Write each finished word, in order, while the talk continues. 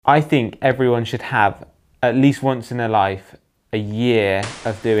I think everyone should have, at least once in their life, a year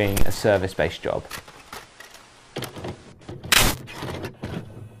of doing a service-based job.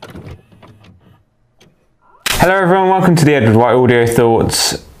 Hello everyone, welcome to the Edward White Audio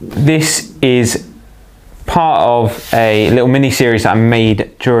Thoughts. This is part of a little mini-series that I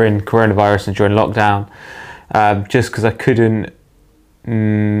made during coronavirus and during lockdown, just because I couldn't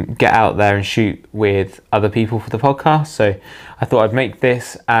get out there and shoot with other people for the podcast. So I thought I'd make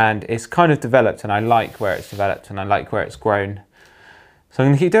this, and it's kind of developed, and I like where it's developed and I like where it's grown. So I'm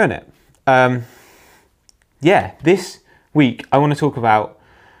going to keep doing it. This week I want to talk about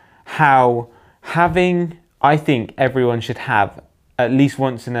how I think everyone should have, at least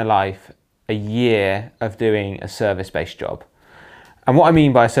once in their life, a year of doing a service-based job. And what I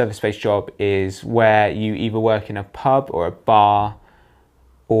mean by a service-based job is where you either work in a pub or a bar,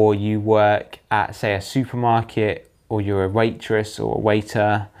 or you work at, say, a supermarket, or you're a waitress or a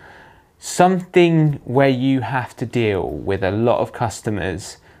waiter. Something where you have to deal with a lot of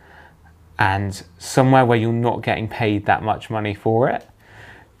customers and somewhere where you're not getting paid that much money for it.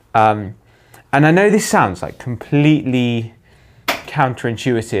 And I know this sounds like completely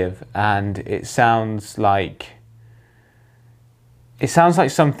counterintuitive, and it sounds like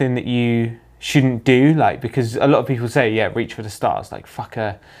something that you shouldn't do, because a lot of people say, yeah, reach for the stars, fuck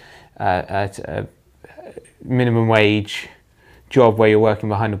a minimum wage job where you're working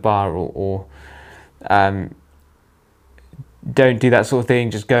behind a bar, or don't do that sort of thing,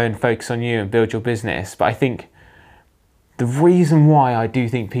 just go and focus on you and build your business. But I think the reason why I do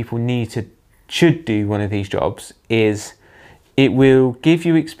think people should do one of these jobs is it will give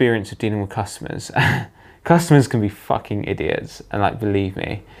you experience of dealing with customers. Customers can be fucking idiots, and believe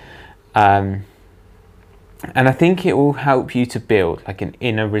me. And I think it will help you to build an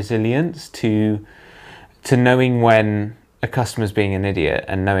inner resilience to knowing when a customer's being an idiot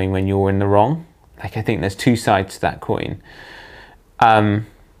and knowing when you're in the wrong. I think there's two sides to that coin. I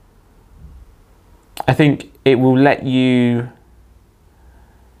think it will let you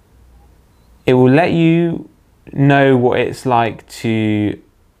know what it's like to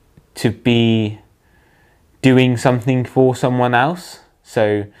be doing something for someone else.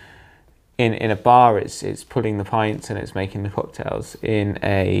 So in a bar, it's pulling the pints and it's making the cocktails. In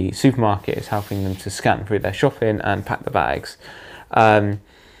a supermarket, it's helping them to scan through their shopping and pack the bags. I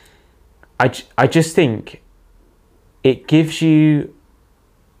just think it gives you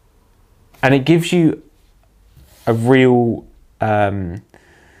a real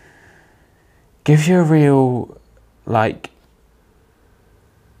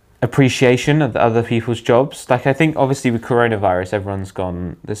appreciation of the other people's jobs. I think obviously with coronavirus, everyone's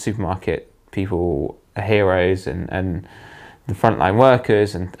gone, the supermarket people are heroes, and the frontline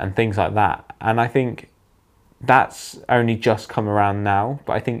workers and things like that. And I think that's only just come around now.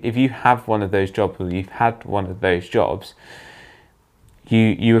 But I think if you have one of those jobs, or you've had one of those jobs,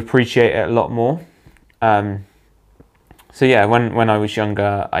 you appreciate it a lot more. So yeah, when I was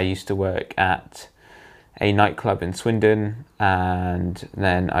younger, I used to work at a nightclub in Swindon, and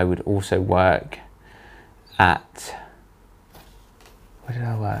then I would also work at, where did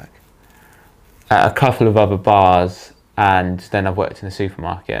I work? At a couple of other bars, and then I've worked in a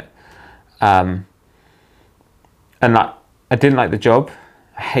supermarket. And I didn't like the job.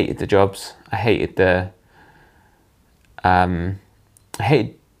 I hated the jobs. I hated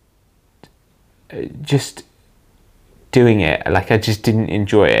just doing it. I just didn't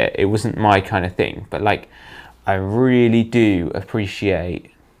enjoy it. It wasn't my kind of thing. But I really do appreciate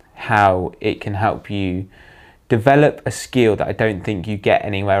how it can help you develop a skill that I don't think you get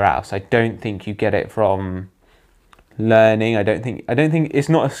anywhere else. I don't think you get it from learning. I don't think it's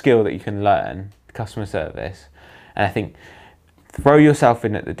not a skill that you can learn, customer service. And I think throw yourself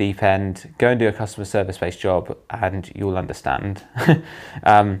in at the deep end, go and do a customer service based job, and you'll understand.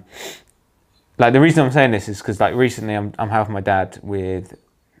 The reason I'm saying this is because recently I'm helping my dad with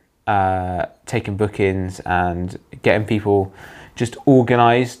taking bookings and getting people just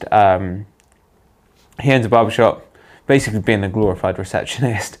organised. He owns a barbershop, basically being a glorified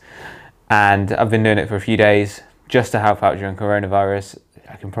receptionist, and I've been doing it for a few days just to help out during coronavirus.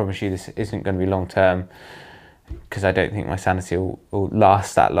 I can promise you this isn't going to be long term, because I don't think my sanity will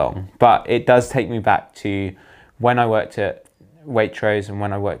last that long. But it does take me back to when I worked at Waitrose and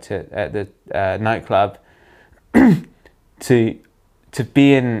when I worked at the nightclub, to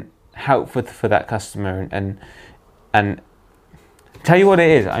being helpful for that customer and tell you what it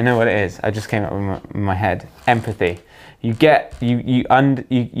is. I know what it is. I just came up with my head. Empathy. You get you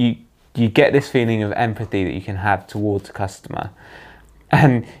get this feeling of empathy that you can have towards a customer,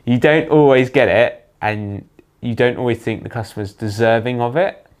 and you don't always get it, and you don't always think the customer's deserving of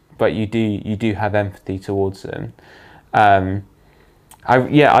it. but you do have empathy towards them. I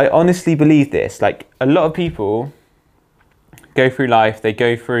honestly believe this. Like, a lot of people go through life, they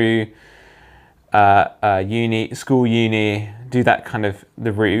go through uni, do that kind of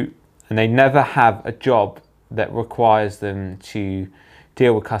the route, and they never have a job that requires them to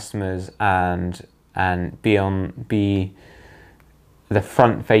deal with customers and be the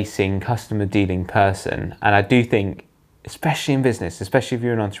front-facing, customer-dealing person. And I do think, especially in business, especially if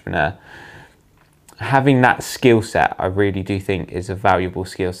you're an entrepreneur, having that skill set, I really do think is a valuable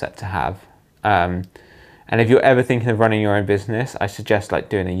skill set to have. And if you're ever thinking of running your own business, I suggest like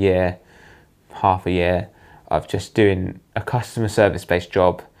doing a year, half a year of just doing a customer service based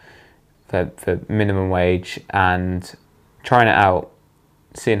job for minimum wage and trying it out,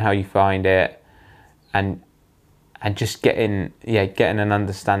 seeing how you find it, and just getting an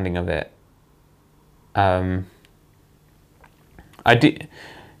understanding of it. I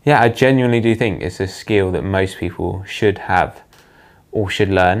genuinely do think it's a skill that most people should have or should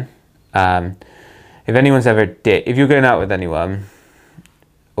learn. If anyone's ever if you're going out with anyone,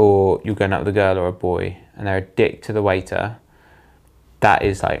 or you're going out with a girl or a boy, and they're a dick to the waiter, that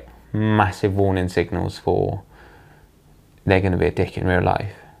is like massive warning signals for they're going to be a dick in real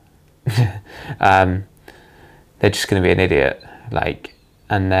life. They're just going to be an idiot, like,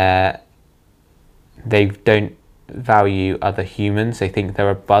 and they don't value other humans. They think they're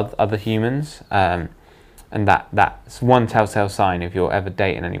above other humans, and that's one telltale sign if you're ever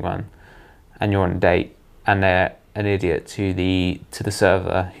dating anyone and you're on a date and they're an idiot to the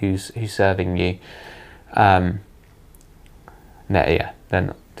server who's serving you. Then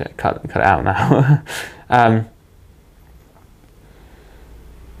cut it out now.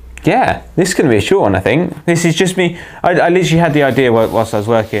 Yeah, this is going to be a short one, I think. This is just me. I literally had the idea whilst I was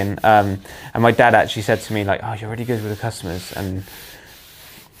working, and my dad actually said to me, like, oh, you're really good with the customers. And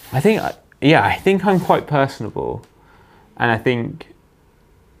I think I'm quite personable, and I think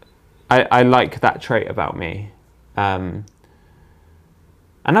I like that trait about me. And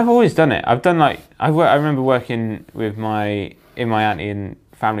I've always done it. I've done I remember working with my auntie and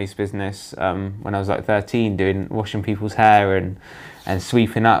family's business when I was like 13, washing people's hair and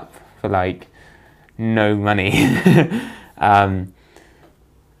sweeping up for like no money. I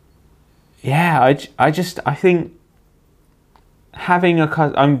think having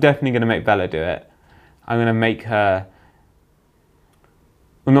I'm definitely going to make Bella do it. I'm going to make her,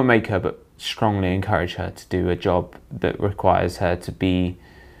 well, not make her, but strongly encourage her to do a job that requires her to be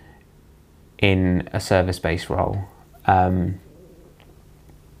in a service-based role.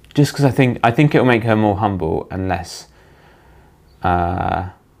 Just because I think it'll make her more humble and less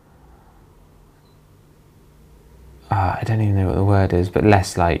I don't even know what the word is, but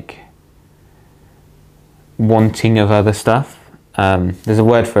less like wanting of other stuff. There's a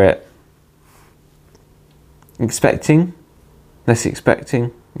word for it. Less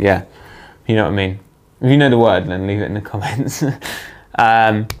expecting. Yeah, you know what I mean. If you know the word, then leave it in the comments.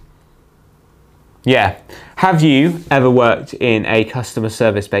 Yeah. Have you ever worked in a customer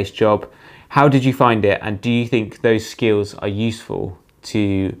service based job? How did you find it? And do you think those skills are useful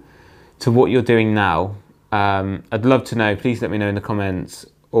to what you're doing now? I'd love to know. Please let me know in the comments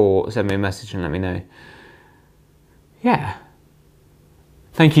or send me a message and let me know. Yeah.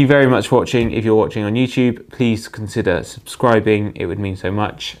 Thank you very much for watching. If you're watching on YouTube, please consider subscribing. It would mean so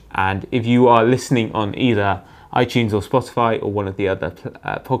much. And if you are listening on either iTunes or Spotify or one of the other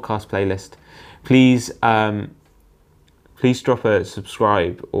podcast playlists, please drop a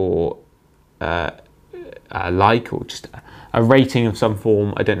subscribe or a like or just a rating of some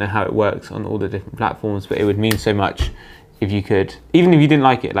form. I don't know how it works on all the different platforms, but it would mean so much if you could, even if you didn't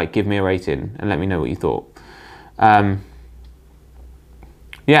like it, like give me a rating and let me know what you thought.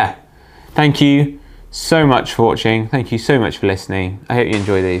 Yeah, thank you so much for watching. Thank you so much for listening. I hope you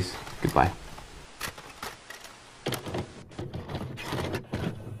enjoy these. Goodbye.